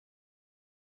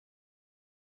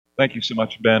Thank you so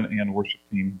much, Ben and worship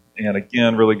team. And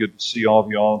again, really good to see all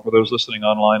of you all. And for those listening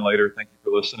online later, thank you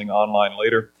for listening online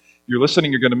later. If you're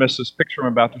listening, you're going to miss this picture I'm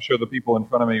about to show the people in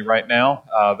front of me right now.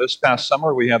 This past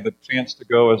summer, we had the chance to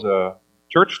go as a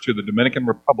church to the Dominican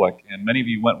Republic, and many of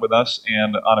you went with us.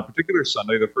 And on a particular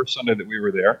Sunday, the first Sunday that we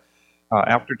were there,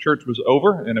 after church was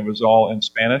over, and it was all in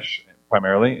Spanish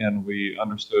primarily, and we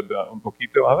understood un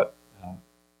poquito of it. Isn't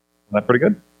that pretty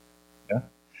good? Yeah.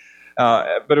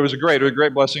 But it was a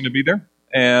great blessing to be there,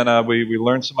 and we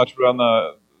learned so much.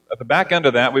 But at the back end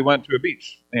of that, we went to a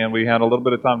beach, and we had a little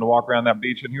bit of time to walk around that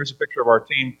beach. And here's a picture of our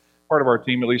team, part of our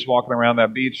team at least, walking around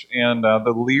that beach. And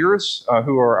the Lears,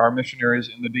 who are our missionaries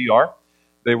in the DR,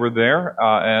 they were there,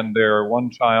 and their one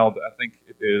child, I think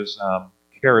it is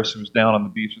Karis, who's down on the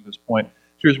beach at this point.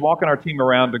 She was walking our team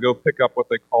around to go pick up what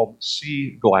they called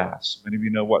sea glass. Many of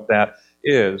you know what that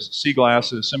is. Sea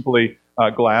glass is simply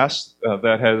glass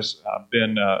that has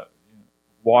been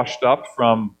washed up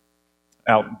from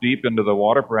out deep into the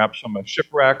water, perhaps from a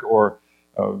shipwreck or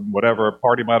whatever. A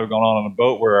party might have gone on a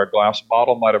boat where a glass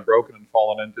bottle might have broken and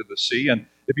fallen into the sea. And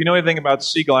if you know anything about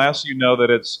sea glass, you know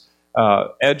that its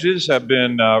edges have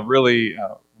been really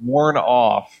worn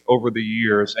off over the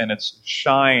years, and its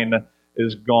shine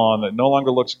is gone. It no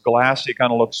longer looks glassy, it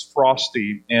kind of looks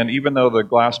frosty. And even though the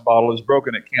glass bottle is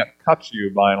broken, it can't cut you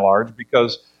by and large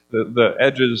because the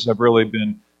edges have really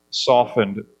been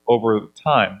softened over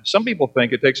time. Some people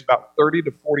think it takes about 30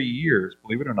 to 40 years,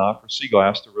 believe it or not, for sea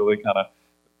glass to really kind of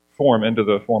form into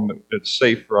the form that it's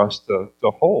safe for us to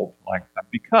hold like that,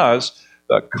 because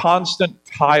the constant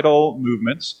tidal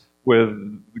movements with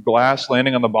the glass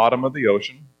landing on the bottom of the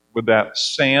ocean, with that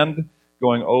sand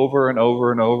going over and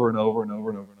over and over and over and over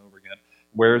and over and over again,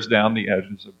 wears down the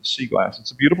edges of the sea glass.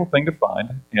 It's a beautiful thing to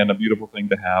find and a beautiful thing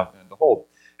to have and to hold.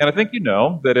 And I think you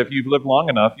know that if you've lived long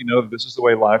enough, you know that this is the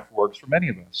way life works for many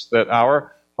of us, that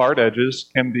our hard edges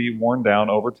can be worn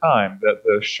down over time, that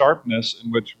the sharpness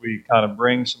in which we kind of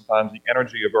bring sometimes the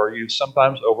energy of our youth,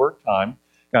 sometimes over time,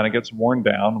 kind of gets worn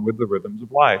down with the rhythms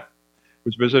of life. I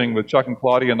was visiting with Chuck and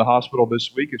Claudia in the hospital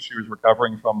this week as she was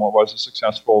recovering from what was a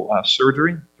successful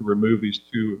surgery to remove these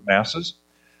two masses.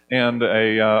 And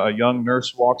a young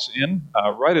nurse walks in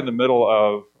right in the middle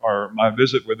of my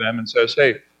visit with them and says,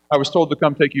 "Hey, I was told to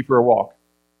come take you for a walk."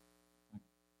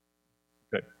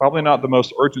 Okay, probably not the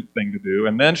most urgent thing to do.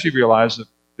 And then she realized that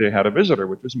they had a visitor,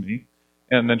 which was me.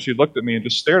 And then she looked at me and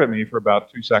just stared at me for about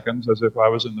 2 seconds as if I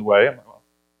was in the way. I'm like, "Well,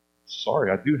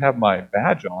 sorry, I do have my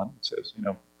badge on." It says,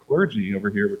 clergy over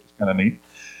here, which is kind of neat.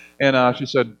 And she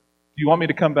said, "Do you want me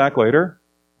to come back later?"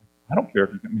 "I don't care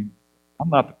if you can. I'm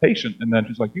not the patient." And then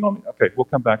she's like, "Do you want me?" "Okay, we'll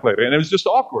come back later." And it was just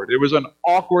awkward. It was an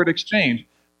awkward exchange.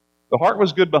 The heart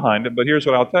was good behind it, but here's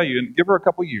what I'll tell you. And give her a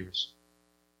couple years,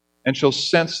 and she'll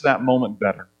sense that moment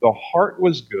better. The heart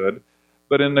was good,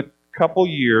 but in a couple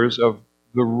years of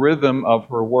the rhythm of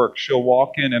her work, she'll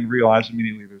walk in and realize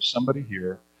immediately, there's somebody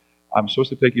here. I'm supposed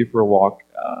to take you for a walk.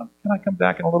 Can I come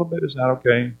back in a little bit? Is that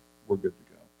okay? We're good to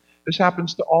go. This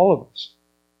happens to all of us.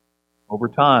 Over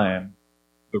time,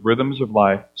 the rhythms of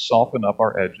life soften up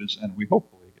our edges, and we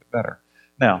hopefully get better.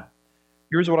 Now,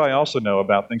 here's what I also know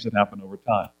about things that happen over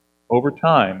time. Over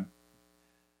time,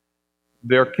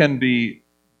 there can be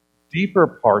deeper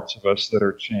parts of us that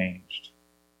are changed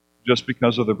just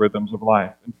because of the rhythms of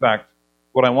life. In fact,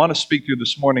 what I want to speak to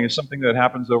this morning is something that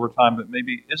happens over time that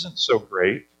maybe isn't so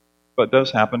great, but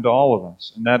does happen to all of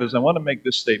us. And that is, I want to make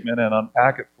this statement and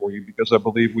unpack it for you because I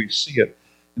believe we see it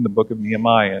in the book of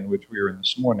Nehemiah, in which we are in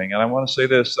this morning. And I want to say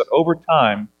this, that over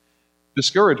time,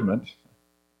 discouragement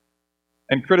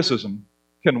and criticism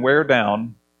can wear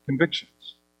down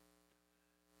convictions.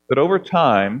 That over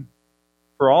time,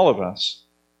 for all of us,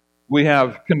 we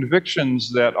have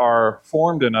convictions that are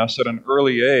formed in us at an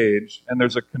early age, and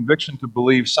there's a conviction to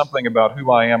believe something about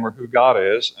who I am or who God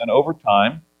is, and over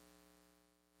time,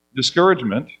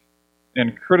 discouragement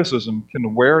and criticism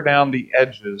can wear down the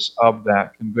edges of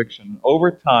that conviction.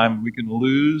 Over time, we can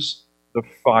lose the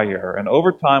fire, and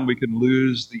over time, we can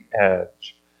lose the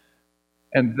edge.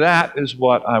 And that is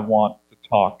what I want to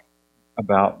talk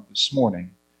about this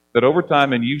morning. That over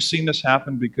time, and you've seen this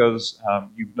happen because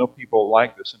you know people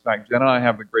like this. In fact, Jen and I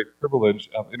have the great privilege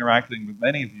of interacting with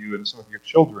many of you and some of your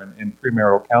children in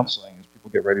premarital counseling as people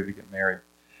get ready to get married.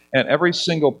 And every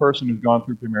single person who's gone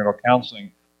through premarital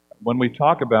counseling, when we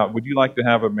talk about, would you like to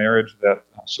have a marriage that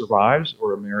survives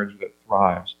or a marriage that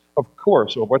thrives? Of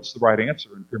course. Well, what's the right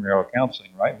answer in premarital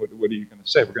counseling, right? What are you going to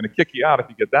say? We're going to kick you out if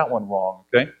you get that one wrong,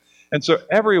 okay? And so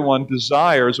everyone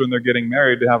desires, when they're getting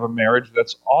married, to have a marriage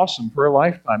that's awesome for a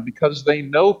lifetime because they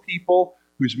know people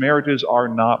whose marriages are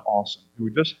not awesome, who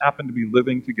just happen to be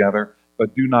living together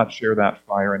but do not share that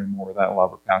fire anymore, that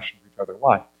love or passion for each other.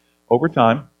 Why? Over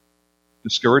time,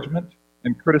 discouragement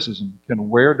and criticism can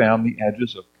wear down the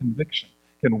edges of conviction,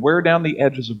 can wear down the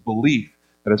edges of belief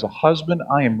that as a husband,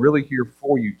 I am really here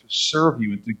for you, to serve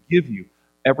you and to give you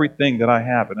everything that I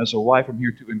have. And as a wife, I'm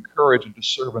here to encourage and to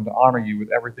serve and to honor you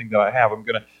with everything that I have. I'm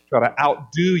going to try to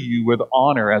outdo you with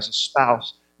honor as a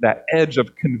spouse. That edge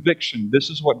of conviction,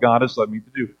 this is what God has led me to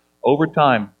do. Over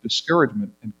time,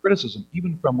 discouragement and criticism,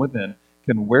 even from within,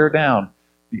 can wear down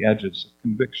the edges of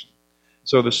conviction.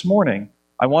 So this morning,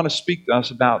 I want to speak to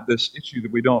us about this issue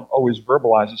that we don't always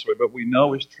verbalize this way, but we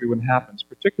know is true and happens,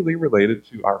 particularly related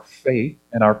to our faith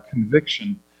and our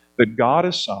conviction that God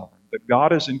is sovereign, that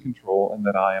God is in control, and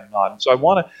that I am not. And so I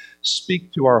want to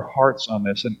speak to our hearts on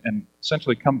this and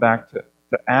essentially come back to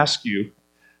ask you,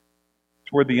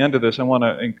 toward the end of this, I want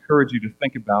to encourage you to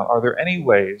think about, are there any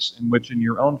ways in which in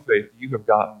your own faith you have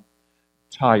gotten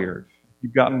tired,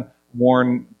 you've gotten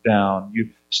worn down,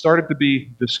 you've started to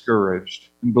be discouraged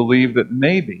and believe that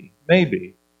maybe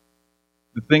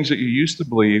the things that you used to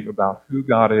believe about who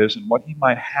God is and what He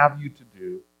might have you to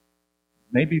do,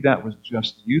 maybe that was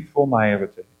just youthful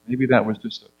naivete. Maybe that was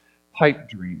just a pipe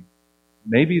dream.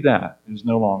 Maybe that is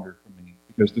no longer for me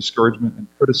because discouragement and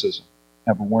criticism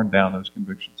have worn down those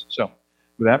convictions. So,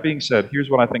 with that being said, here's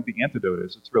what I think the antidote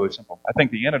is. It's really simple. I think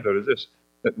the antidote is this,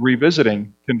 that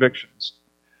revisiting convictions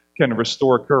can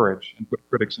restore courage and put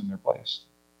critics in their place.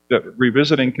 That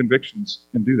revisiting convictions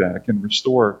can do that. It can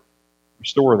restore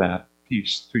that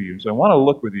peace to you. So I want to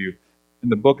look with you in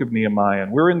the book of Nehemiah.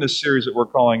 And we're in this series that we're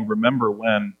calling Remember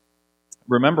When.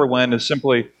 Remember When is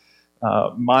simply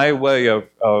my way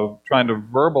of trying to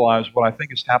verbalize what I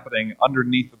think is happening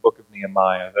underneath the book of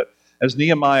Nehemiah. That as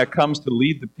Nehemiah comes to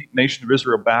lead the nation of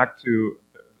Israel back to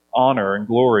honor and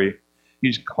glory,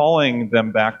 he's calling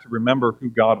them back to remember who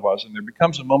God was. And there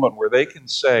becomes a moment where they can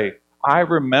say, I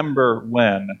remember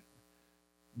when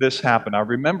this happened. I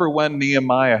remember when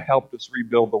Nehemiah helped us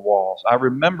rebuild the walls. I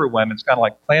remember when, it's kind of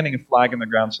like planting a flag in the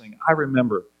ground saying, I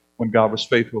remember when God was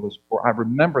faithful to us before. I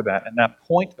remember that. And that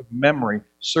point of memory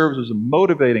serves as a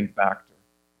motivating factor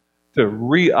to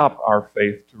re-up our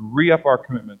faith, to re-up our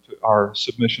commitment to our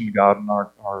submission to God and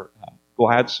our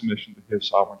glad submission to His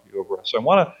sovereignty over us. So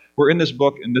we're in this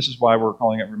book, and this is why we're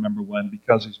calling it Remember When,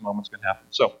 because these moments can happen.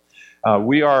 So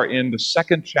we are in the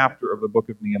second chapter of the book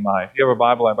of Nehemiah. If you have a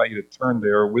Bible, I invite you to turn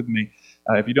there with me.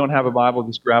 If you don't have a Bible,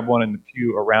 just grab one in the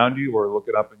pew around you or look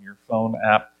it up in your phone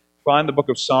app. Find the book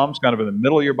of Psalms kind of in the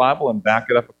middle of your Bible and back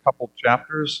it up a couple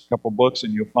chapters, a couple books,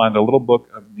 and you'll find a little book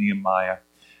of Nehemiah.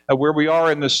 Where we are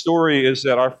in this story is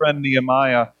that our friend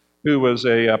Nehemiah, who was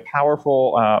a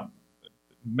powerful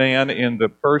man in the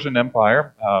Persian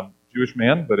Empire, Jewish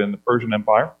man, but in the Persian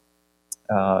Empire,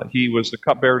 he was the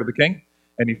cupbearer to the king,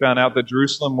 and he found out that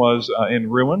Jerusalem was in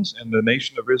ruins, and the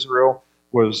nation of Israel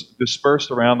was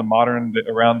dispersed around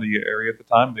the area at the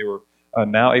time. They were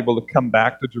now able to come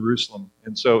back to Jerusalem.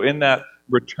 And so in that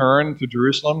return to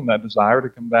Jerusalem, that desire to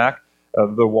come back,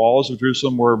 the walls of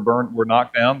Jerusalem were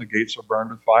knocked down, the gates were burned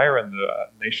with fire, and the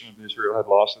nation of Israel had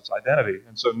lost its identity.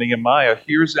 And so Nehemiah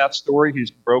hears that story. He's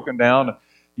broken down,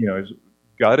 he's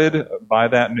gutted by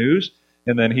that news.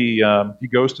 And then he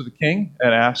goes to the king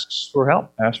and asks for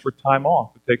help, asks for time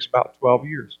off. It takes about 12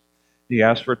 years. He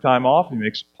asks for time off. He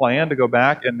makes a plan to go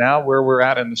back. And now where we're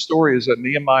at in the story is that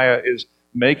Nehemiah is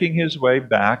making his way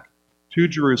back to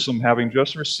Jerusalem, having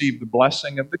just received the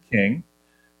blessing of the king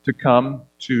to come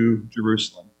to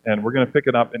Jerusalem. And we're going to pick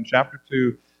it up in chapter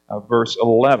 2, verse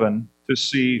 11, to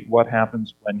see what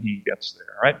happens when he gets there.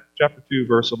 All right? Chapter 2,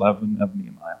 verse 11 of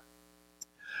Nehemiah.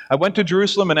 I went to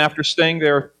Jerusalem, and after staying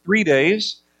there 3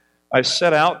 days, I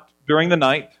set out during the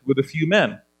night with a few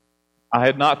men. I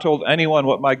had not told anyone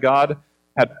what my God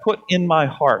had put in my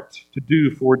heart to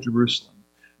do for Jerusalem.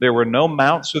 There were no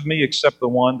mounts with me except the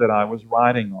one that I was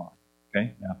riding on.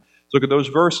 Okay? Now, let's look at those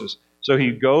verses. So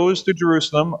he goes to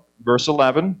Jerusalem, verse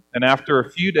 11, and after a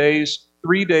few days,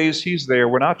 3 days he's there.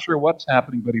 We're not sure what's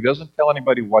happening, but he doesn't tell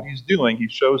anybody what he's doing. He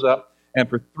shows up, and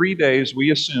for 3 days,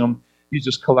 we assume he's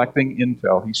just collecting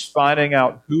intel. He's finding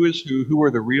out who is who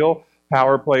are the real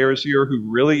power players here, who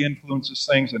really influences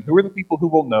things, and who are the people who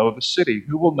will know the city,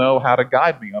 who will know how to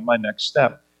guide me on my next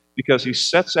step. Because he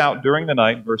sets out during the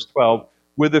night, verse 12,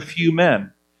 with a few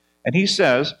men. And he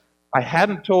says, I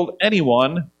hadn't told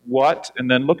anyone what,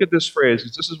 and then look at this phrase,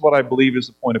 because this is what I believe is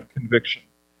the point of conviction.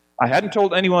 I hadn't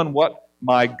told anyone what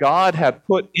my God had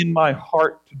put in my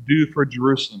heart to do for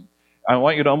Jerusalem. I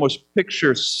want you to almost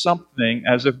picture something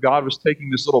as if God was taking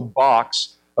this little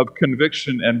box of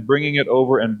conviction and bringing it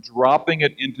over and dropping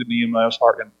it into Nehemiah's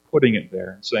heart and putting it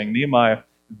there and saying, Nehemiah,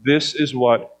 this is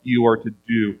what you are to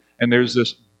do. And there's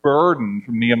this burden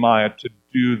from Nehemiah to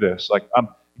do this. Like, I'm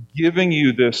giving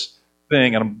you this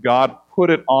thing, and God put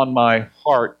it on my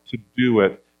heart to do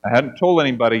it. I hadn't told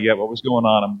anybody yet what was going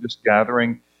on. I'm just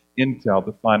gathering intel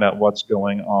to find out what's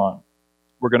going on.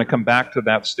 We're going to come back to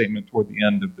that statement toward the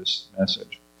end of this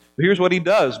message. So here's what he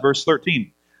does, verse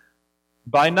 13.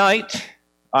 By night,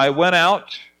 I went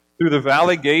out through the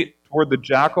valley gate toward the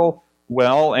jackal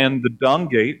well and the dung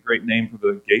gate, great name for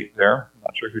the gate there. I'm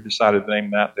not sure who decided to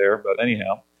name that there, but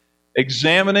anyhow,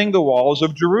 examining the walls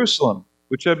of Jerusalem,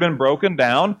 which had been broken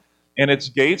down, and its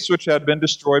gates which had been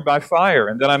destroyed by fire.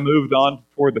 And then I moved on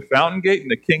toward the fountain gate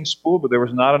and the king's pool, but there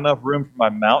was not enough room for my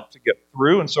mount to get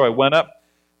through, and so I went up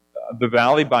the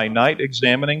valley by night,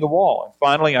 examining the wall. And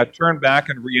finally, I turned back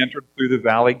and re-entered through the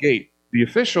valley gate. The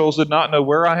officials did not know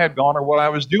where I had gone or what I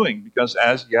was doing, because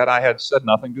as yet I had said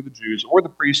nothing to the Jews or the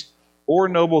priests or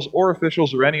nobles or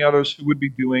officials or any others who would be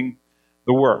doing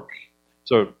the work.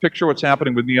 So picture what's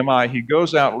happening with Nehemiah. He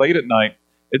goes out late at night.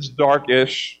 It's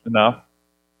darkish enough.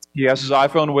 He has his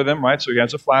iPhone with him, right? So he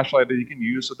has a flashlight that he can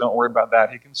use, so don't worry about that.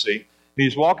 He can see. And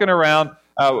he's walking around,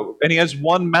 and he has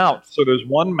one mount. So there's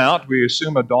one mount. We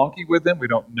assume a donkey with him. We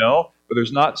don't know. But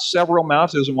there's not several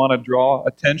mounts. He doesn't want to draw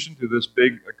attention to this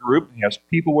big group. He has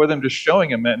people with him just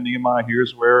showing him that Nehemiah,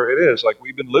 here's where it is. Like,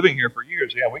 we've been living here for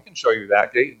years. Yeah, we can show you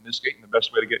that gate and this gate and the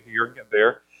best way to get here and get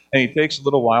there. And he takes a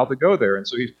little while to go there. And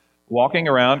so he's walking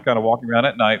around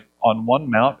at night on one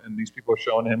mount, and these people are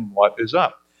showing him what is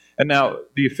up. And now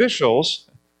the officials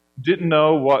didn't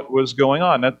know what was going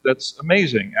on. That's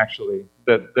amazing, actually,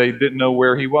 that they didn't know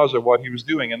where he was or what he was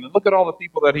doing. And then look at all the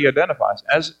people that he identifies.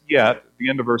 As yet, at the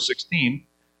end of verse 16,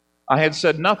 I had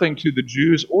said nothing to the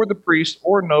Jews or the priests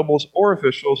or nobles or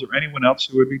officials or anyone else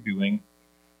who would be doing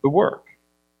the work.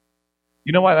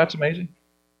 You know why that's amazing?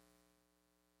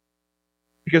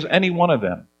 Because any one of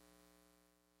them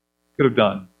could have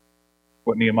done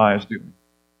what Nehemiah is doing.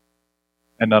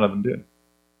 And none of them did.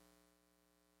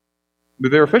 But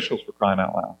they're officials, for crying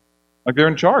out loud. Like, they're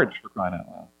in charge, for crying out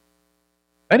loud.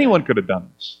 Anyone could have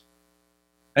done this.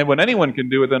 And when anyone can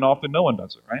do it, then often no one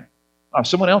does it, right? Oh,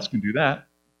 someone else can do that.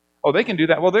 Oh, they can do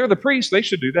that. Well, they're the priest. They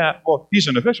should do that. Well, he's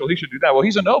an official. He should do that. Well,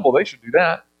 he's a noble. They should do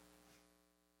that.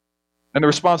 And the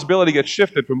responsibility gets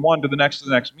shifted from one to the next to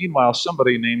the next. Meanwhile,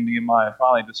 somebody named Nehemiah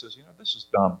finally just says, this is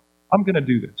dumb. I'm going to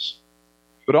do this.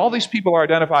 But all these people are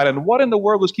identified, and what in the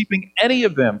world was keeping any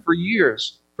of them for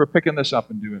years for picking this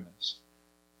up and doing this?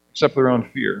 Except their own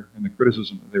fear and the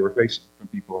criticism that they were facing from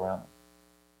people around them.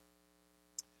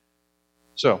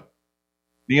 So,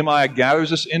 Nehemiah gathers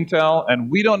this intel, and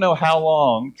we don't know how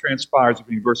long transpires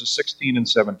between verses 16 and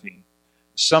 17.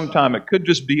 Sometime it could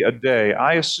just be a day.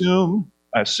 I assume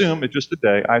it's just a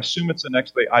day. I assume it's the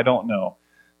next day. I don't know.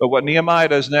 But what Nehemiah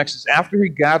does next is, after he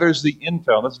gathers the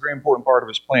intel, that's a very important part of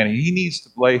his plan. He needs to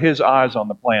lay his eyes on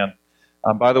the plan.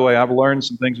 By the way, I've learned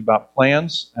some things about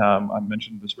plans. I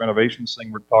mentioned this renovations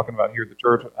thing we're talking about here at the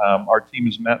church. Our team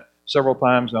has met several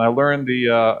times, and I learned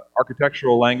the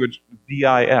architectural language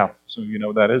VIF. So you know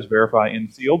what that is, verify in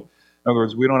field. In other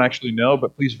words, we don't actually know,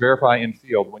 but please verify in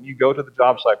field. When you go to the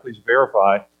job site, please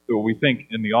verify that what we think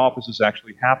in the office is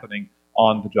actually happening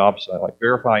on the job site, like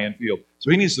verify in field. So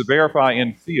he needs to verify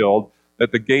in field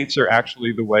that the gates are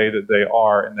actually the way that they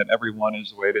are and that everyone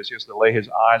is the way it is. He has to lay his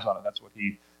eyes on it. That's what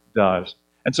he does.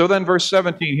 And so then verse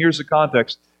 17, here's the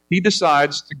context. He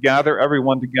decides to gather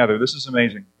everyone together. This is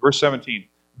amazing. Verse 17.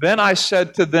 Then I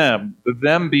said to them, the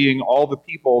them being all the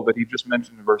people that he just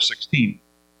mentioned in verse 16.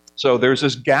 So there's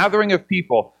this gathering of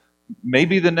people,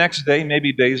 maybe the next day,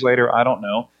 maybe days later, I don't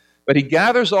know. But he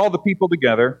gathers all the people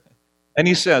together, and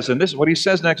he says, and this what he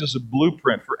says next is a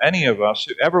blueprint for any of us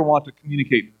who ever want to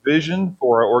communicate vision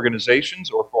for our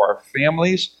organizations or for our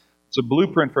families. It's a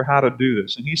blueprint for how to do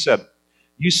this. And he said,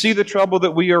 you see the trouble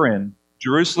that we are in.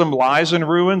 Jerusalem lies in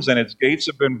ruins, and its gates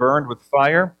have been burned with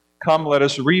fire. Come, let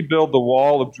us rebuild the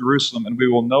wall of Jerusalem, and we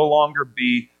will no longer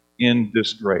be in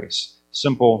disgrace.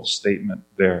 Simple statement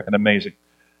there, and amazing.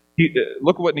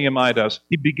 Look at what Nehemiah does.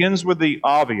 He begins with the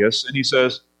obvious, and he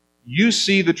says, you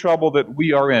see the trouble that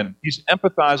we are in. He's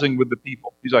empathizing with the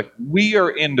people. He's like, we are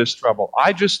in this trouble.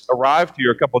 I just arrived here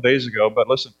a couple of days ago, but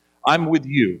listen, I'm with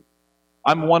you.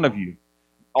 I'm one of you.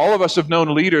 All of us have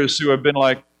known leaders who have been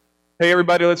like, hey,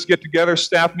 everybody, let's get together,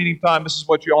 staff meeting time, this is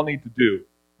what you all need to do.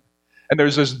 And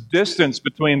there's this distance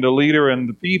between the leader and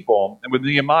the people. And with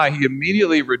Nehemiah, he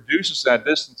immediately reduces that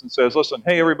distance and says, listen,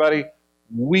 hey, everybody,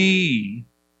 we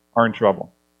are in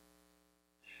trouble.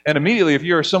 And immediately, if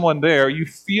you're someone there, you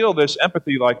feel this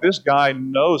empathy, like this guy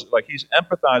knows, like he's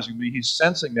empathizing with me, he's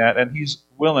sensing that, and he's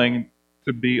willing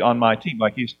to be on my team,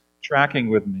 like he's tracking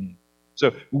with me.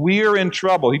 So we're in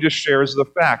trouble. He just shares the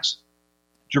facts.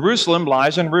 Jerusalem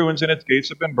lies in ruins and its gates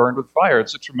have been burned with fire.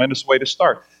 It's a tremendous way to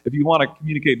start. If you want to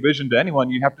communicate vision to anyone,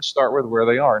 you have to start with where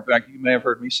they are. In fact, you may have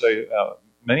heard me say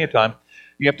many a time,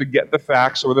 you have to get the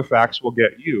facts or the facts will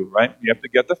get you, right? You have to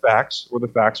get the facts or the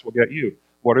facts will get you.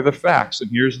 What are the facts? And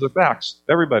here's the facts.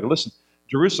 Everybody, listen.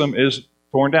 Jerusalem is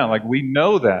torn down. Like, we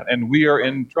know that, and we are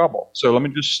in trouble. So let me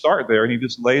just start there. And he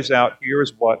just lays out, here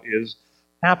is what is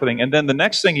happening. And then the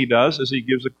next thing he does is he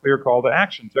gives a clear call to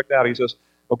action. Check that out. He says,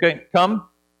 okay, come,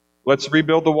 let's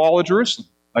rebuild the wall of Jerusalem.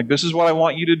 Like, this is what I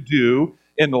want you to do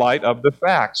in light of the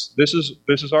facts. This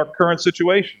is our current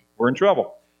situation. We're in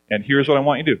trouble. And here's what I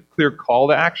want you to do. Clear call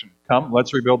to action. Come,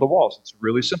 let's rebuild the walls. It's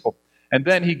really simple. And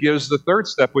then he gives the third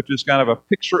step, which is kind of a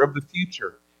picture of the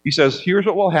future. He says, here's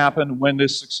what will happen when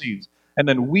this succeeds. And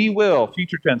then we will,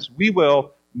 future tense, we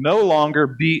will no longer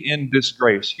be in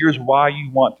disgrace. Here's why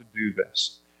you want to do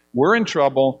this. We're in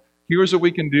trouble. Here's what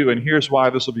we can do, and here's why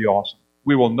this will be awesome.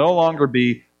 We will no longer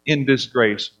be in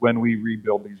disgrace when we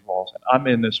rebuild these walls. And I'm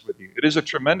in this with you. It is a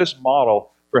tremendous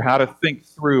model for how to think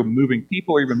through moving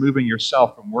people or even moving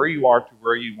yourself from where you are to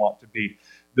where you want to be.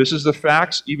 This is the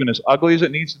facts, even as ugly as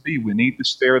it needs to be. We need to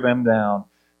stare them down.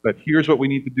 But here's what we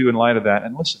need to do in light of that.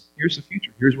 And listen, here's the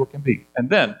future. Here's what can be. And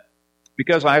then,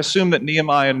 because I assume that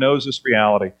Nehemiah knows this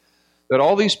reality, that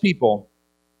all these people,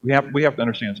 we have to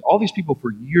understand this, all these people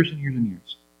for years and years and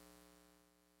years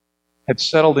had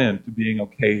settled into being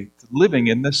okay to living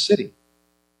in this city.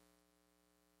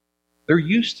 They're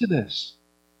used to this.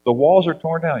 The walls are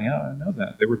torn down. Yeah, I know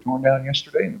that. They were torn down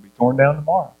yesterday and they'll be torn down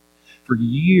tomorrow. For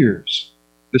years,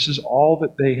 this is all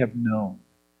that they have known.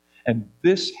 And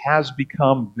this has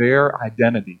become their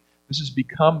identity. This has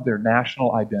become their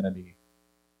national identity.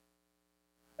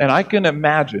 And I can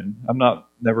imagine,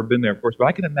 never been there, of course, but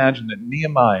I can imagine that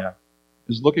Nehemiah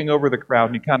is looking over the crowd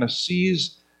and he kind of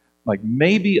sees like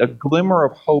maybe a glimmer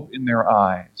of hope in their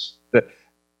eyes that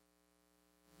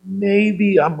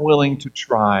maybe I'm willing to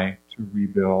try to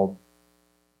rebuild.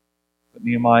 But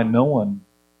Nehemiah, no one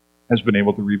has been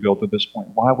able to rebuild to this point.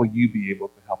 Why will you be able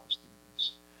to help us do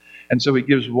this? And so he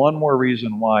gives one more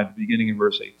reason why. At the beginning in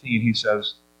verse 18, he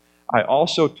says, I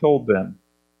also told them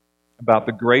about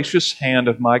the gracious hand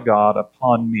of my God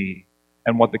upon me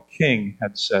and what the king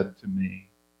had said to me.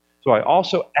 So I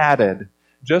also added,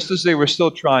 just as they were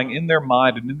still trying in their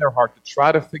mind and in their heart to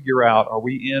try to figure out, are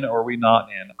we in or are we not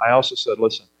in? I also said,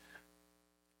 listen,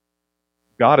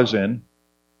 God is in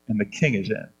and the king is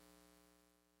in.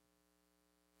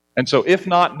 And so if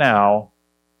not now,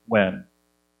 when?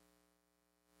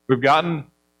 We've gotten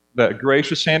the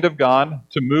gracious hand of God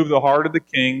to move the heart of the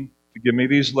king, to give me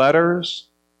these letters,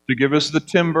 to give us the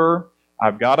timber.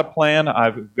 I've got a plan.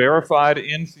 I've verified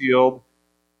in field.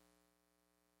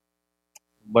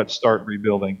 Let's start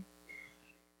rebuilding.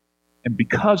 And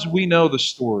because we know the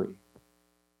story,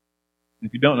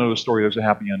 if you don't know the story, there's a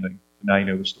happy ending. Now you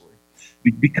know the story.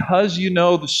 Because you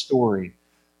know the story,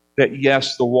 that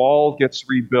yes, the wall gets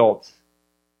rebuilt.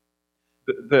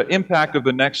 The impact of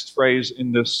the next phrase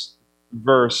in this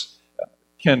verse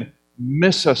can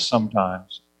miss us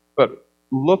sometimes. But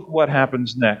look what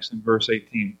happens next in verse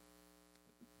 18.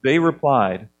 They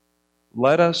replied,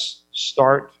 let us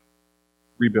start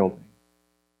rebuilding.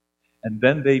 And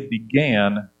then they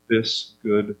began this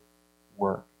good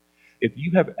work. If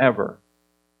you have ever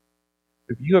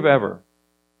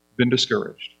been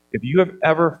discouraged, if you have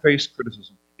ever faced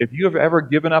criticism, if you have ever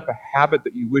given up a habit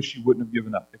that you wish you wouldn't have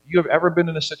given up, if you have ever been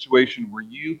in a situation where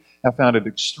you have found it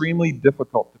extremely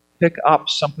difficult to pick up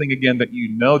something again that you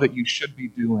know that you should be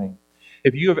doing,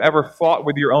 if you have ever fought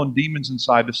with your own demons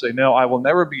inside to say, no, I will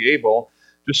never be able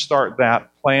to start that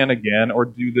plan again or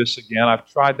do this again,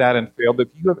 I've tried that and failed. If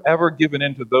you have ever given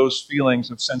in to those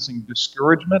feelings of sensing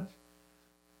discouragement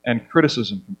and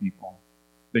criticism from people,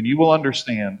 then you will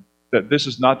understand that this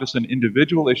is not just an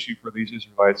individual issue for these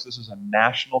Israelites, this is a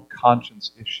national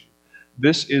conscience issue.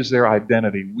 This is their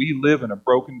identity. We live in a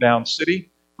broken down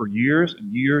city for years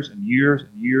and years and years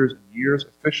and years and years.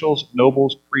 Officials,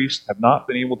 nobles, priests have not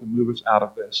been able to move us out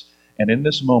of this. And in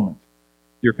this moment,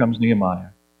 here comes Nehemiah,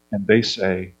 and they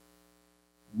say,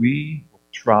 we will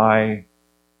try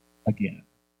again.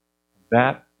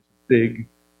 That is a big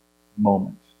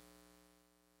moment.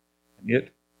 And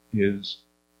it is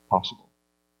possible.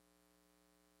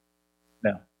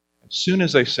 Now, as soon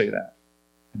as they say that,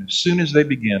 and as soon as they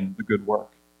begin the good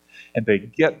work, and they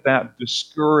get that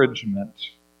discouragement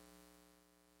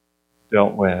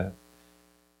dealt with,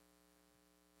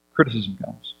 criticism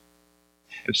comes.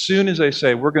 As soon as they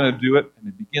say, we're going to do it, and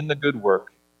they begin the good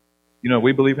work, you know what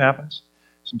we believe happens?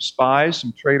 Some spies,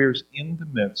 some traitors in the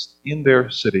midst, in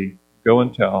their city, go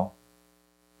and tell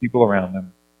people around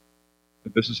them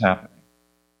that this is happening.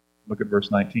 Look at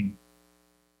verse 19.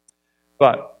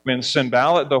 But when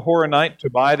Sanballat the Horonite,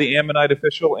 Tobiah the Ammonite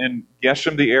official, and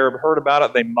Geshem the Arab heard about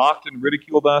it, they mocked and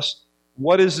ridiculed us.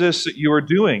 What is this that you are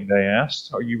doing? They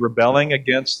asked. Are you rebelling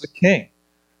against the king?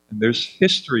 And there's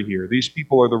history here. These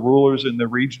people are the rulers in the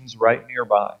regions right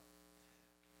nearby.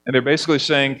 And they're basically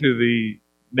saying to the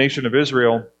nation of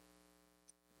Israel,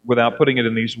 without putting it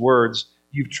in these words,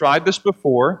 you've tried this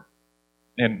before,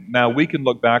 and now we can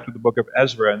look back to the book of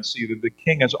Ezra and see that the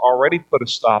king has already put a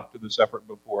stop to this effort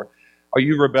before. Are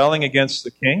you rebelling against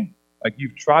the king? Like,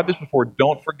 you've tried this before,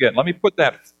 don't forget. Let me put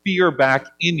that fear back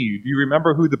in you. Do you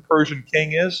remember who the Persian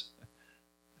king is?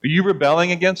 Are you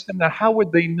rebelling against him? Now, how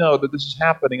would they know that this is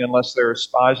happening unless there are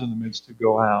spies in the midst to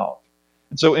go out?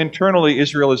 And so internally,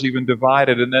 Israel is even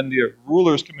divided, and then the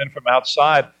rulers come in from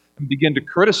outside and begin to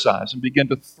criticize and begin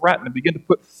to threaten and begin to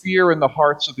put fear in the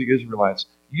hearts of the Israelites.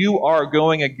 You are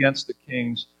going against the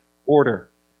king's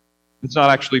order. It's not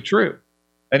actually true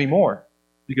anymore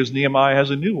because Nehemiah has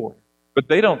a new order. But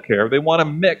they don't care. They want to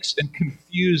mix and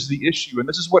confuse the issue. And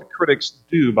this is what critics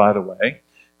do, by the way.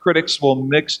 Critics will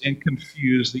mix and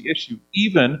confuse the issue,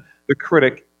 even the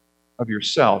critic of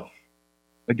yourself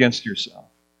against yourself.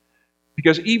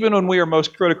 Because even when we are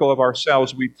most critical of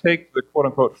ourselves, we take the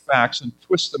quote-unquote facts and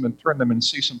twist them and turn them and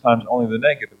see sometimes only the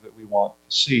negative that we want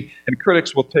to see. And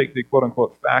critics will take the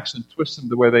quote-unquote facts and twist them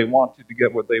the way they want to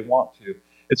get what they want to.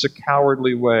 It's a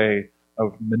cowardly way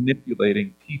of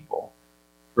manipulating people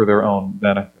for their own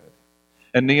benefit.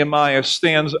 And Nehemiah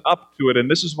stands up to it, and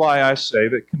this is why I say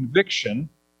that conviction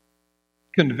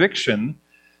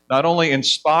not only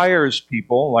inspires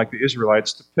people like the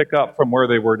Israelites to pick up from where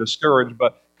they were discouraged,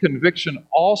 but conviction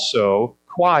also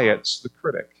quiets the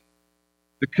critic.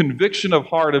 The conviction of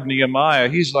heart of Nehemiah,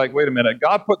 he's like, wait a minute,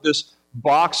 God put this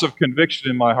box of conviction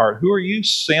in my heart. Who are you,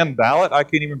 Sanballat? I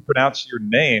can't even pronounce your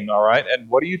name, all right? And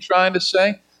what are you trying to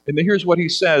say? And then here's what he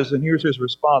says, and here's his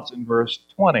response in verse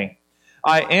 20.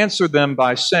 I answered them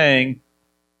by saying,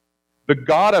 the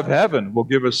God of heaven will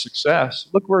give us success.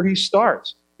 Look where he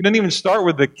starts. He didn't even start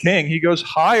with the king. He goes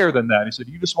higher than that. He said,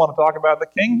 you just want to talk about the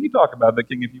king? You talk about the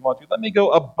king if you want to. Let me go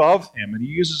above him. And he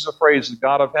uses a phrase, the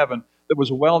God of heaven, that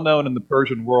was well known in the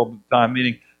Persian world at the time,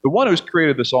 meaning the one who's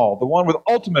created this all, the one with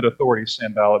ultimate authority,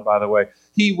 Sanballat, by the way,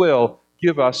 he will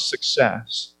give us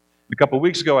success. A couple of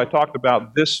weeks ago, I talked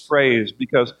about this phrase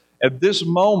because at this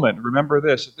moment, remember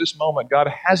this, at this moment, God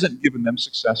hasn't given them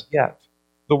success yet.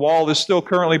 The wall is still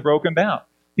currently broken down.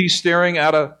 He's staring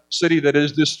at a city that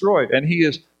is destroyed, and he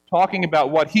is talking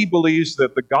about what he believes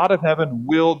that the God of heaven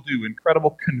will do.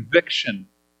 Incredible conviction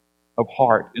of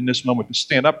heart in this moment to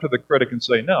stand up to the critic and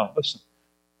say, no, listen,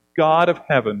 God of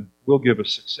heaven will give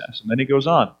us success. And then he goes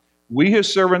on, we,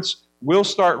 his servants, will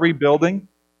start rebuilding,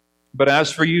 but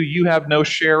as for you, you have no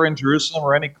share in Jerusalem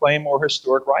or any claim or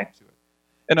historic right to it.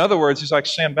 In other words, he's like,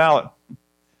 Sanballat,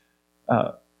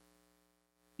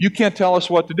 you can't tell us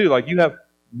what to do. Like, you have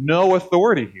no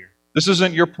authority here. This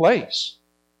isn't your place.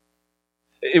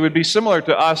 It would be similar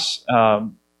to us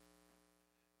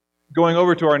going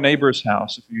over to our neighbor's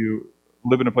house. If you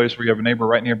live in a place where you have a neighbor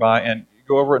right nearby, and you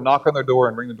go over and knock on their door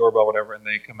and ring the doorbell, whatever, and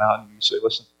they come out and you say,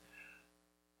 listen,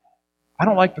 I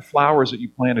don't like the flowers that you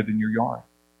planted in your yard.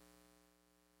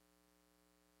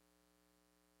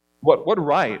 What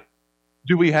right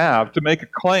do we have to make a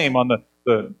claim on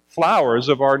the flowers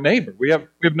of our neighbor? We have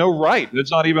no right. It's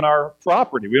not even our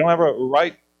property. We don't have a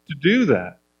right to do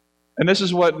that. And this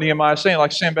is what Nehemiah is saying,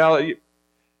 like, Sanballat,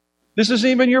 this isn't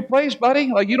even your place,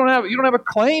 buddy. Like, you don't have a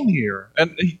claim here.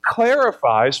 And he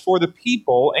clarifies for the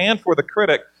people and for the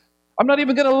critic, I'm not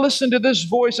even going to listen to this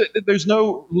voice. There's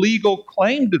no legal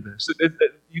claim to this.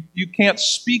 You can't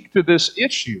speak to this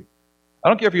issue. I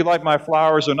don't care if you like my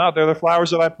flowers or not. They're the flowers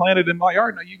that I planted in my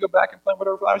yard. Now you go back and plant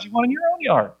whatever flowers you want in your own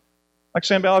yard. Like,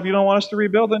 Sanballat, if you don't want us to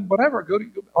rebuild, then whatever. Go.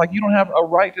 Like, you don't have a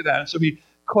right to that. And so he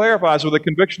clarifies with a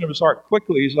conviction of his heart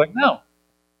quickly. He's like, no,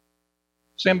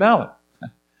 Sanballat,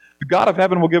 the God of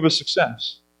heaven will give us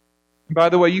success. And by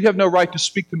the way, you have no right to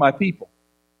speak to my people.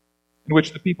 In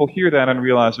which the people hear that and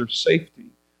realize there's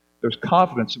safety, there's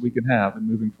confidence that we can have in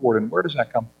moving forward. And where does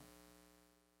that come from?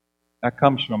 That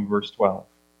comes from verse 12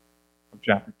 of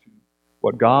chapter 2.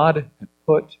 What God had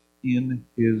put in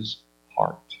his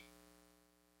heart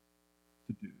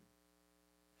to do.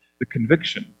 The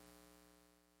conviction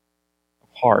of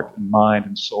heart and mind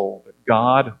and soul that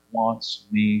God wants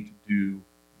me to do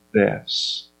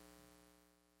this.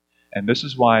 And this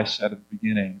is why I said at the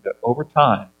beginning that over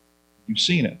time, you've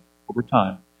seen it, over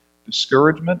time,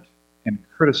 discouragement and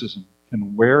criticism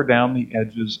can wear down the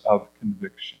edges of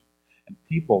conviction. And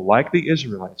people, like the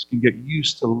Israelites, can get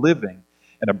used to living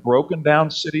in a broken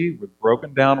down city with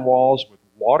broken down walls, with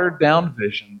watered down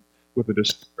vision, with a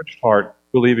discouraged heart,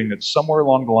 believing that somewhere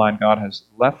along the line God has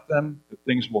left them, that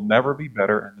things will never be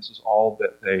better, and this is all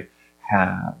that they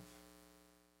have.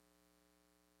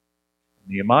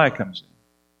 Nehemiah comes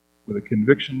in with a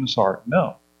conviction in his heart.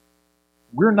 No,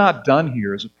 we're not done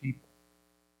here as a people.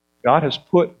 God has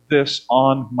put this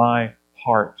on my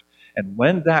heart. And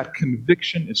when that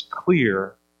conviction is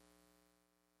clear,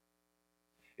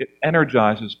 it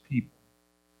energizes people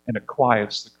and it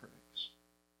quiets the critics.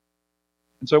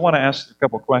 And so I want to ask a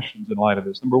couple questions in light of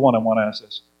this. Number one, I want to ask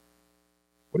this.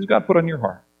 What has God put on your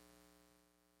heart?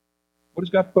 What has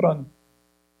God put on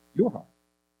your heart?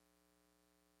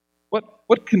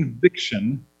 What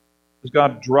conviction has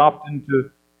God dropped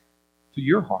into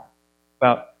your heart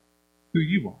about who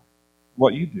you are,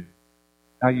 what you do,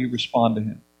 how you respond to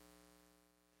Him?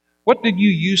 What did you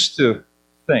used to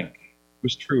think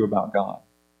was true about God?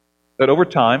 That over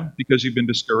time, because you've been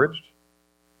discouraged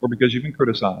or because you've been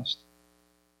criticized,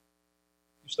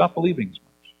 you stop believing as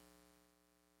much.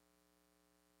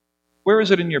 Where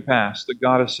is it in your past that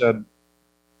God has said,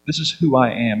 this is who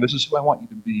I am, this is who I want you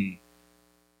to be?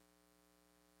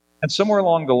 And somewhere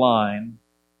along the line,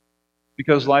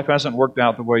 because life hasn't worked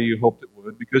out the way you hoped it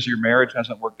would, because your marriage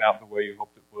hasn't worked out the way you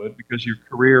hoped it would, because your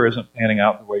career isn't panning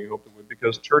out the way you hoped it would,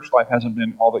 because church life hasn't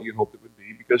been all that you hoped it would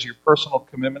be, because your personal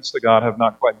commitments to God have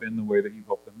not quite been the way that you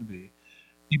hoped them to be,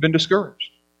 you've been discouraged.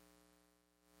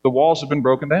 The walls have been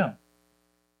broken down.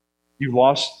 You've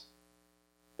lost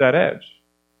that edge.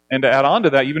 And to add on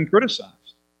to that, you've been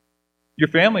criticized. Your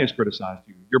family has criticized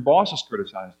you. Your boss has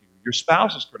criticized you. Your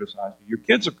spouse has criticized you. Your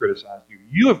kids have criticized you.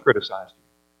 You have criticized you.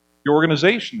 Your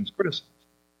organization has criticized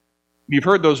you. You've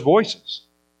heard those voices.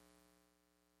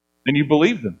 And you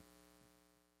believe them.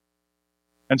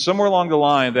 And somewhere along the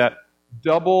line, that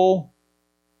double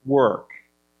work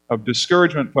of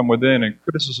discouragement from within and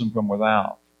criticism from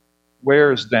without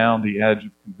wears down the edge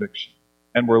of conviction.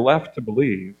 And we're left to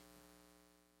believe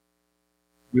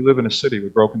we live in a city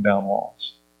with broken down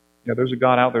walls. Yeah, there's a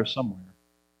God out there somewhere.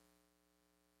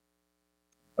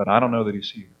 But I don't know that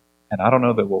He's here. And I don't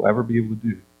know that we'll ever be able to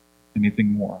do anything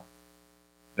more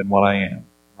than what I am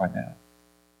right now.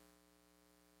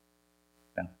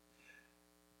 Now,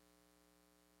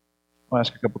 I'll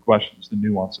ask a couple of questions to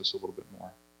nuance this a little bit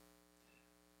more.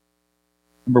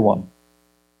 Number one,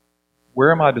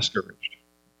 where am I discouraged?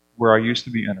 Where I used to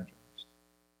be energized?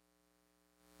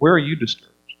 Where are you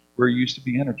discouraged? Where you used to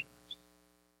be energized?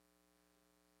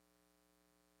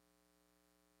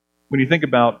 When you think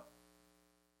about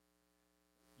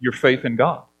your faith in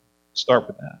God, start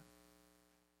with that.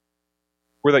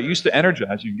 Where that used to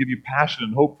energize you and give you passion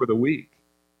and hope for the week.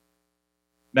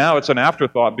 Now it's an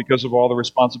afterthought because of all the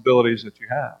responsibilities that you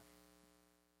have.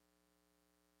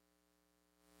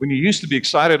 When you used to be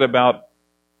excited about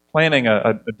planning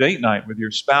a date night with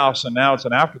your spouse, and now it's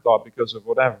an afterthought because of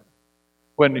whatever.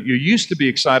 When you used to be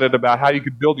excited about how you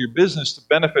could build your business to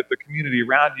benefit the community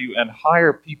around you and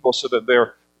hire people so that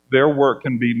their work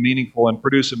can be meaningful and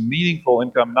produce a meaningful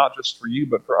income, not just for you,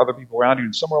 but for other people around you.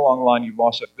 And somewhere along the line, you've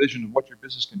lost that vision of what your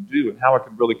business can do and how it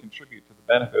can really contribute to the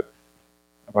benefit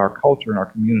of our culture and our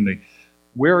community.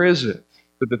 Where is it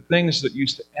that the things that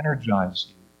used to energize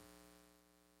you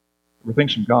were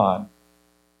things from God?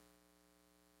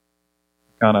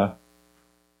 What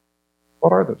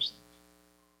are those things?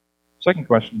 Second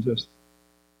question is this.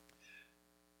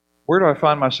 Where do I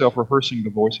find myself rehearsing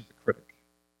the voice of the critic?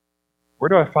 Where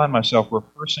do I find myself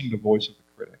rehearsing the voice of the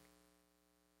critic?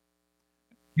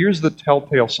 Here's the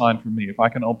telltale sign for me, if I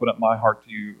can open up my heart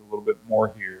to you a little bit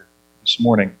more here this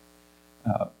morning.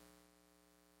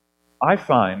 I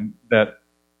find that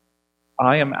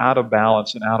I am out of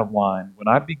balance and out of line when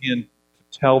I begin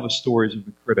to tell the stories of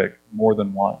the critic more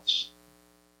than once.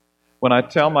 When I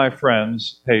tell my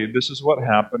friends, hey, this is what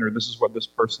happened, or this is what this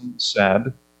person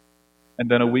said, and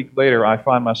then a week later I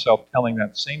find myself telling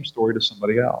that same story to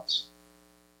somebody else.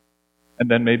 And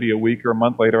then maybe a week or a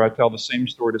month later I tell the same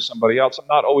story to somebody else. I'm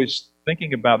not always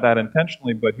thinking about that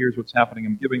intentionally, but here's what's happening.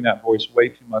 I'm giving that voice way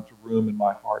too much room in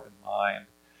my heart and mind,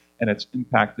 and it's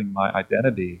impacting my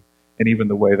identity and even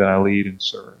the way that I lead and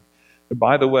serve. But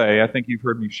by the way, I think you've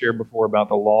heard me share before about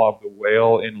the law of the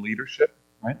whale in leadership,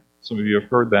 right? Some of you have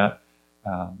heard that.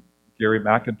 Gary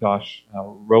McIntosh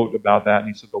wrote about that, and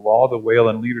he said, the law of the whale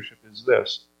in leadership is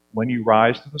this: when you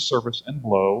rise to the surface and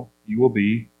blow, you will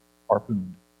be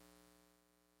harpooned.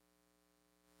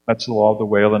 That's the law of the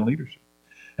whale in leadership.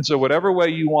 And so whatever way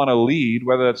you want to lead,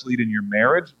 whether that's lead in your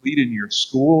marriage, lead in your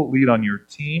school, lead on your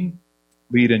team,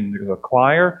 lead in the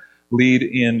choir, lead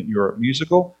in your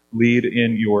musical, lead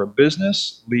in your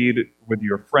business, lead with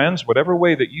your friends, whatever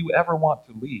way that you ever want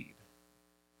to lead,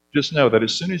 just know that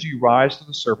as soon as you rise to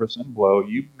the surface and blow,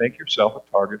 you make yourself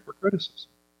a target for criticism.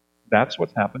 That's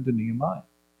what's happened to Nehemiah.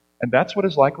 And that's what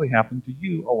has likely happened to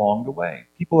you along the way.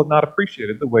 People have not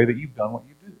appreciated the way that you've done what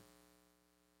you do.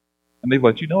 And they've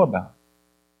let you know about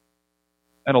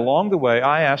it. And along the way,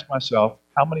 I ask myself,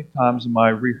 how many times am I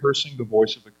rehearsing the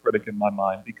voice of the critic in my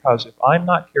mind? Because if I'm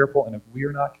not careful, and if we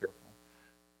are not careful,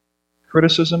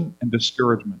 criticism and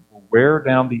discouragement will wear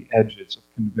down the edges of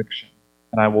conviction,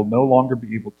 and I will no longer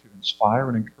be able to inspire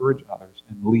and encourage others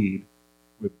and lead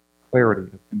with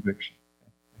clarity of conviction.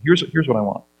 Here's what I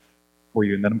want for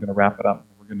you, and then I'm going to wrap it up, and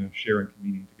we're going to share in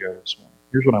communion together this morning.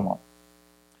 Here's what I want.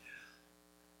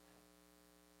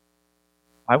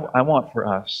 I want for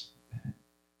us,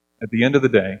 at the end of the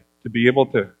day, to be able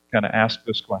to kind of ask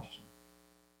this question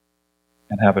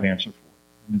and have an answer for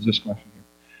it. And it's this question here.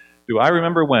 Do I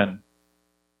remember when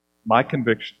my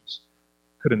convictions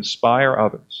could inspire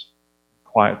others,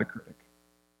 quiet the critic?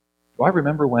 Do I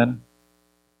remember when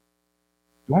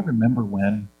my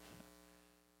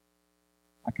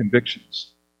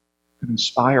convictions could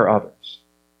inspire others,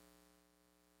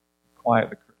 quiet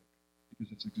the critic?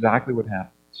 Because it's exactly what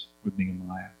happens with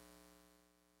Nehemiah.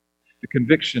 The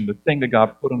conviction, the thing that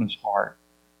God put on his heart,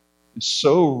 is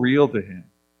so real to him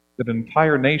that an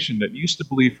entire nation that used to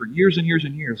believe for years and years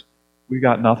and years, we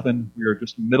got nothing, we are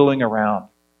just middling around.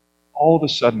 All of a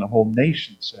sudden, a whole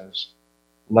nation says,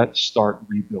 let's start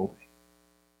rebuilding.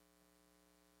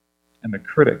 And the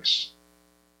critics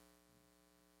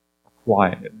are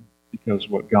quieted because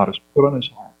what God has put on his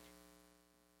heart,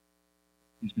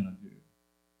 he's going to do.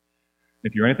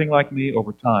 If you're anything like me,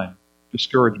 over time,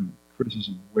 discouragement,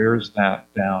 criticism wears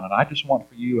that down. And I just want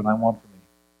for you, and I want for me,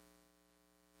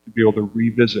 to be able to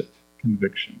revisit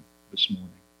conviction this morning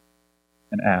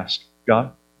and ask,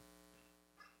 God,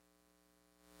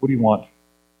 what do you want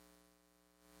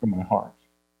from my heart?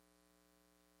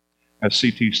 As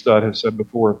C.T. Studd has said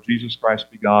before, if Jesus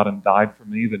Christ be God and died for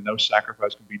me, then no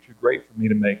sacrifice can be too great for me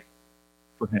to make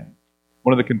for him.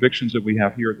 One of the convictions that we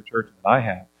have here at the church, that I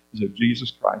have, is that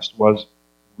Jesus Christ was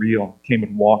real, came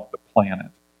and walked the planet.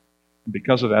 And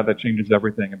because of that, that changes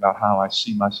everything about how I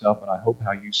see myself, and I hope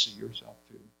how you see yourself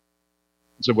too.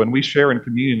 And so when we share in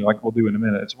communion, like we'll do in a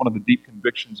minute, it's one of the deep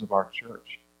convictions of our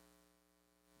church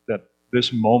that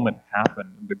this moment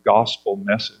happened, and the gospel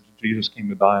message, Jesus came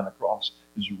to die on the cross,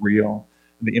 is real.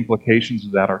 And the implications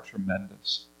of that are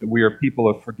tremendous. That we are people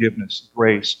of forgiveness,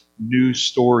 grace, new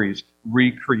stories,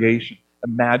 recreation,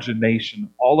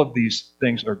 imagination. All of these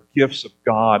things are gifts of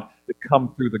God that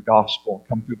come through the gospel,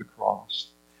 come through the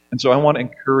cross. And so I want to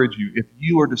encourage you, if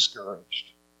you are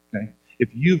discouraged, okay, if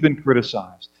you've been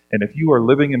criticized, and if you are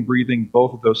living and breathing,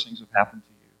 both of those things have happened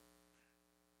to you,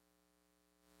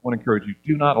 I want to encourage you,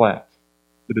 do not let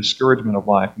the discouragement of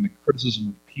life and the criticism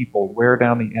of people wear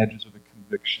down the edges of the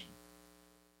conviction,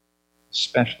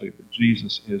 especially that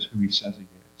Jesus is who he says he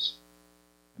is,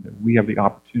 and that we have the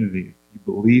opportunity, if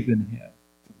you believe in him,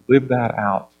 to live that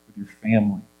out with your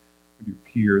family, with your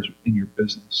peers, in your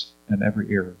business, and in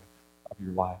every area of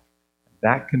your life. And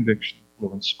that conviction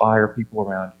will inspire people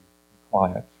around you and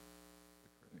quiet the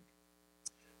critic.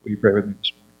 Will you pray with me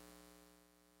this morning?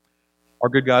 Our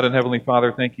good God and Heavenly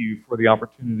Father, thank you for the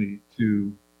opportunity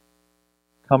to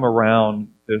come around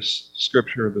this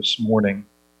scripture this morning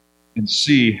and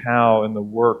see how in the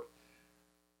work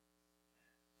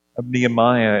of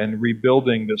Nehemiah and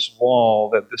rebuilding this wall,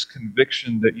 that this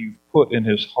conviction that you've put in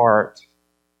his heart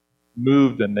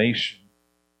moved the nation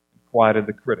and quieted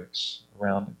the critics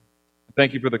around him.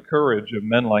 Thank you for the courage of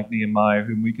men like Nehemiah,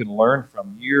 whom we can learn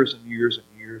from years and years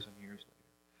and years and years later.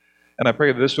 And I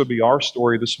pray that this would be our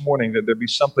story this morning, that there be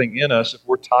something in us if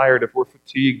we're tired, if we're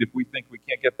fatigued, if we think we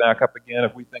can't get back up again,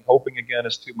 if we think hoping again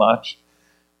is too much,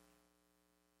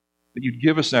 that you'd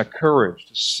give us that courage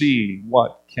to see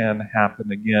what can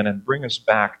happen again and bring us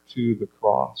back to the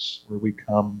cross where we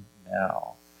come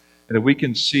now. And that we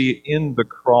can see in the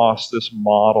cross this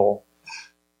model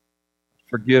of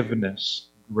forgiveness,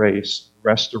 grace,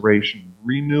 restoration,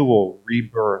 renewal,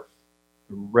 rebirth,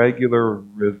 the regular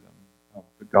rhythm of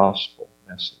the gospel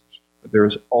message. But there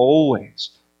is always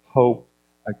hope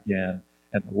again,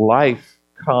 and life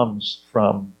comes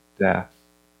from death.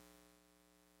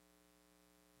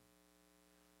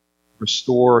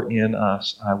 Restore in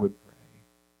us, I would pray,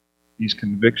 these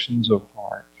convictions of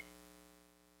heart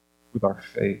with our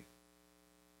faith,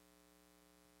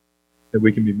 that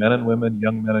we can be men and women,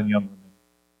 young men and young women,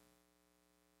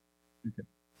 who can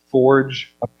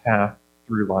forge a path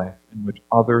through life in which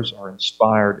others are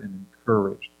inspired and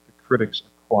encouraged, the critics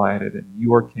are quieted, and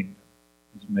your kingdom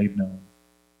is made known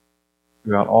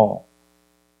throughout all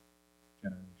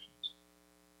generations.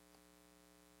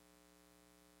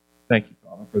 Thank you,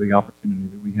 Father, for the opportunity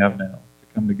that we have now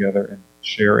to come together and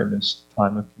share in this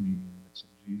time of communion. It's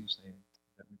in Jesus' name.